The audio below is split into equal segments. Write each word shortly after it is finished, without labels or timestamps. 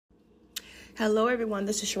Hello, everyone.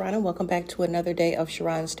 This is Sharon, and welcome back to another day of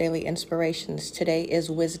Sharon's Daily Inspirations. Today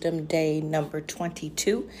is Wisdom Day number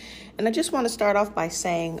 22. And I just want to start off by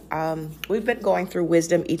saying we've been going through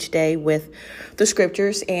wisdom each day with the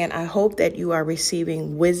scriptures, and I hope that you are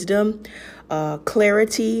receiving wisdom,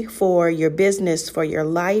 clarity for your business, for your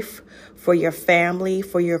life, for your family,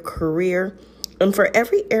 for your career, and for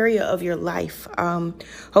every area of your life.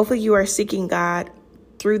 Hopefully you are seeking God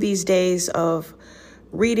through these days of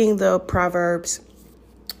reading the Proverbs,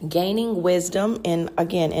 gaining wisdom in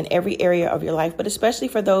every area of your life, but especially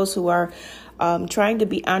for those who are trying to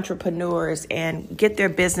be entrepreneurs and get their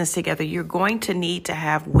business together. You're going to need to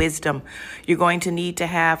have wisdom. You're going to need to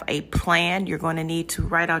have a plan. You're going to need to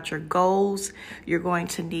write out your goals. You're going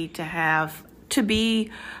to need to have to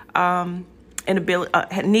be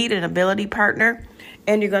need an ability partner,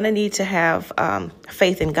 and you're going to need to have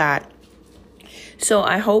faith in God. So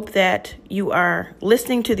I hope that you are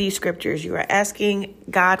listening to these scriptures. You are asking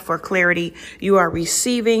God for clarity. You are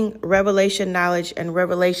receiving revelation knowledge and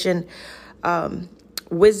revelation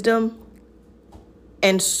wisdom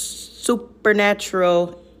and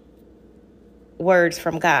supernatural words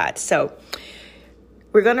from God. So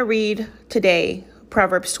we're going to read today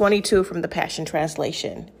Proverbs 22 from the Passion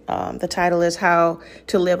Translation. The title is How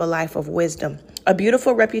to Live a Life of Wisdom. A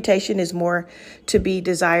beautiful reputation is more to be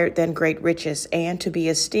desired than great riches, and to be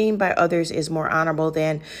esteemed by others is more honorable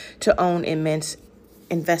than to own immense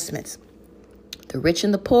investments. The rich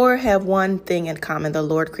and the poor have one thing in common. The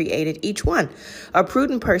Lord created each one. A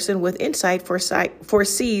prudent person with insight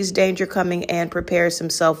foresees danger coming and prepares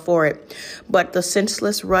himself for it. But the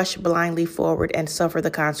senseless rush blindly forward and suffer the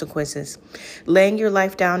consequences. Laying your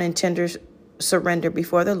life down in tender surrender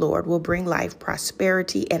before the Lord will bring life,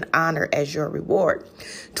 prosperity, and honor as your reward.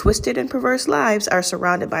 Twisted and perverse lives are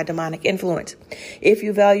surrounded by demonic influence. If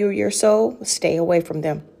you value your soul, stay away from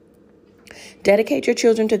them. Dedicate your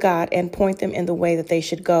children to God and point them in the way that they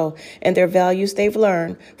should go, and their values they've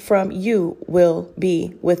learned from you will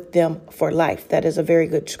be with them for life. That is a very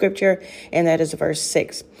good scripture, and that is verse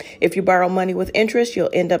 6. If you borrow money with interest,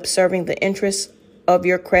 you'll end up serving the interests of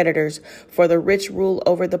your creditors, for the rich rule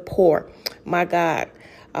over the poor. My God,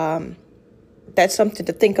 that's something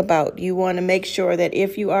to think about. You want to make sure that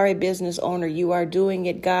if you are a business owner, you are doing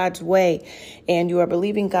it God's way, and you are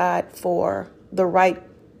believing God for the right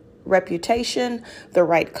reputation, the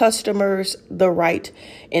right customers, the right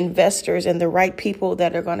investors, and the right people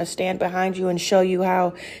that are going to stand behind you and show you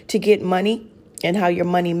how to get money and how your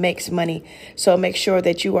money makes money. So make sure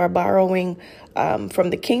that you are borrowing from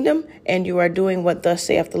the kingdom and you are doing what thus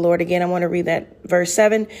saith the Lord. Again, I want to read that verse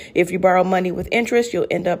 7. If you borrow money with interest, you'll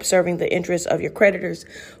end up serving the interests of your creditors,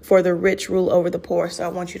 for the rich rule over the poor. So I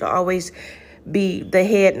want you to always be the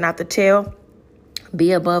head, not the tail.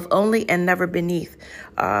 Be above only and never beneath.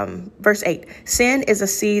 Verse 8, sin is a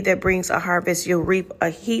seed that brings a harvest. You'll reap a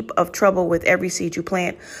heap of trouble with every seed you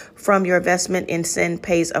plant. From your investment in sin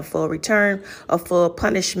pays a full return, a full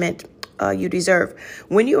punishment you deserve.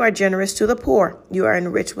 When you are generous to the poor, you are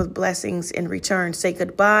enriched with blessings in return. Say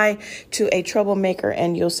goodbye to a troublemaker,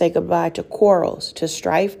 and you'll say goodbye to quarrels, to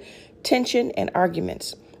strife, tension, and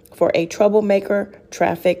arguments. For a troublemaker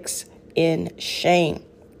traffics in shame.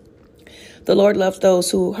 The Lord loves those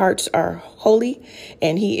whose hearts are holy,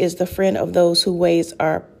 and he is the friend of those whose ways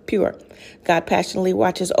are pure. God passionately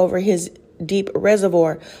watches over his deep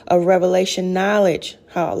reservoir of revelation knowledge.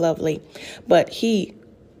 How lovely. But he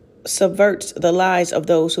subverts the lies of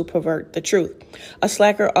those who pervert the truth. A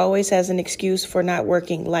slacker always has an excuse for not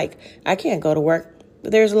working, like, I can't go to work,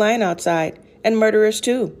 but there's a lion outside, and murderers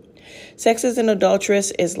too. Sex as an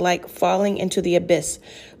adulteress is like falling into the abyss.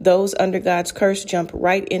 Those under God's curse jump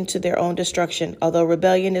right into their own destruction. Although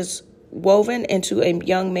rebellion is woven into a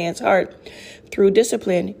young man's heart, through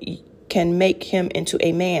discipline can make him into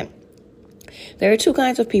a man. There are two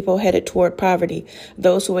kinds of people headed toward poverty: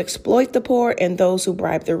 those who exploit the poor and those who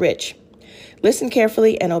bribe the rich. Listen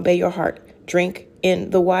carefully and obey your heart. Drink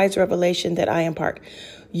in the wise revelation that I impart.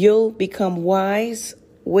 You'll become wise,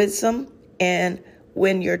 wisdom, and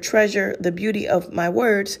when you treasure the beauty of my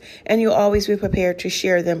words, and you'll always be prepared to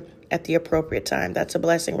share them at the appropriate time. That's a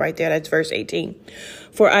blessing right there. That's verse 18.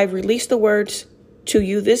 For I've released the words to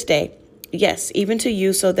you this day. Yes, even to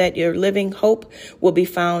you, so that your living hope will be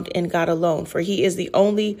found in God alone. For he is the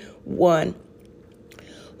only one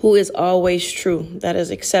who is always true. That is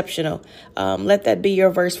exceptional. Let that be your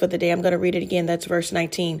verse for the day. I'm going to read it again. That's verse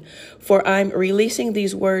 19. For I'm releasing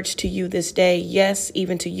these words to you this day. Yes,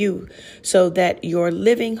 even to you, so that your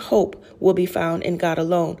living hope will be found in God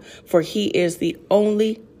alone. For he is the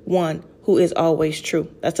only one who is always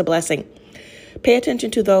true. That's a blessing. Pay attention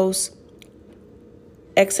to those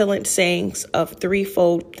excellent sayings of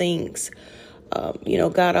threefold things.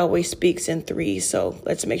 God always speaks in threes, so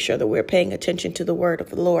let's make sure that we're paying attention to the word of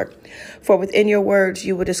the Lord. For within your words,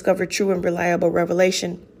 you will discover true and reliable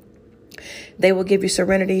revelation. They will give you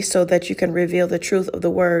serenity so that you can reveal the truth of the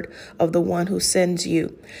word of the one who sends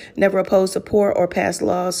you. Never oppose the poor or pass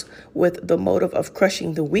laws with the motive of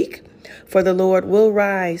crushing the weak, for the Lord will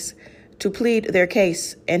rise to plead their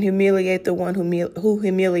case and humiliate the one who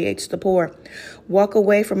humiliates the poor. Walk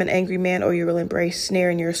away from an angry man, or you will embrace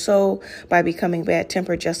snare in your soul by becoming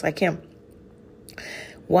bad-tempered just like him.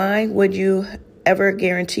 Why would you ever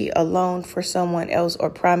guarantee a loan for someone else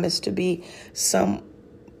or promise to be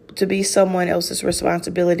someone else's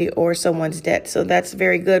responsibility or someone's debt? So that's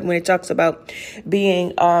very good when it talks about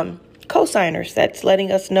being co-signers. That's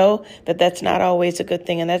letting us know that that's not always a good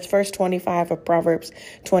thing. And that's verse 25 of Proverbs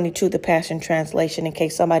 22, the Passion Translation, in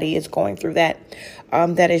case somebody is going through that.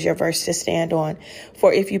 That is your verse to stand on.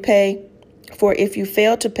 For if you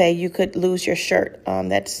fail to pay, you could lose your shirt.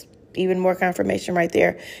 That's even more confirmation right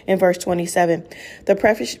there in verse 27. The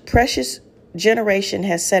precious generation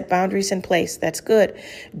has set boundaries in place. That's good.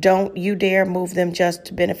 Don't you dare move them just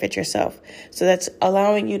to benefit yourself. So that's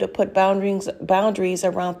allowing you to put boundaries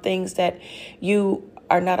around things that you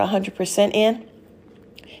are not 100% in,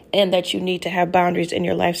 and that you need to have boundaries in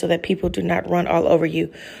your life so that people do not run all over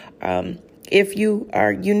you. If you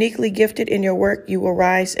are uniquely gifted in your work, you will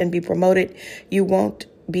rise and be promoted. You won't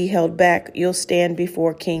be held back. You'll stand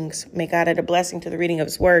before kings. May God add a blessing to the reading of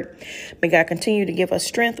his word. May God continue to give us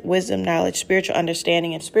strength, wisdom, knowledge, spiritual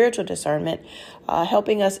understanding, and spiritual discernment,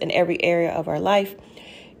 helping us in every area of our life,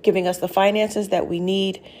 giving us the finances that we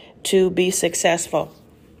need to be successful.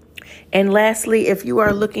 And lastly, if you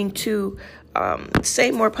are looking to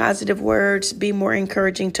say more positive words, be more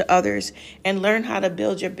encouraging to others, and learn how to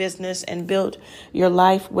build your business and build your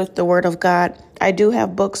life with the word of God, I do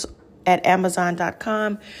have books at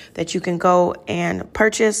Amazon.com that you can go and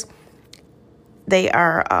purchase. They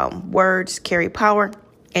are Words Carry Power,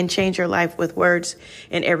 and change your life with words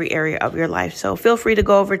in every area of your life. So feel free to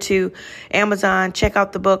go over to Amazon, check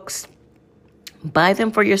out the books, buy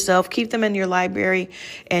them for yourself, keep them in your library,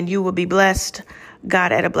 and you will be blessed.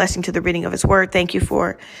 God add a blessing to the reading of his word. Thank you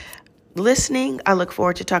for listening. I look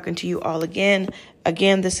forward to talking to you all again.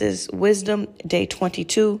 Again, this is Wisdom Day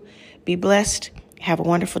 22. Be blessed. Have a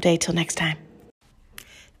wonderful day. Till next time.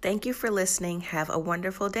 Thank you for listening. Have a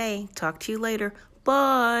wonderful day. Talk to you later.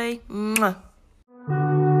 Bye. Mwah.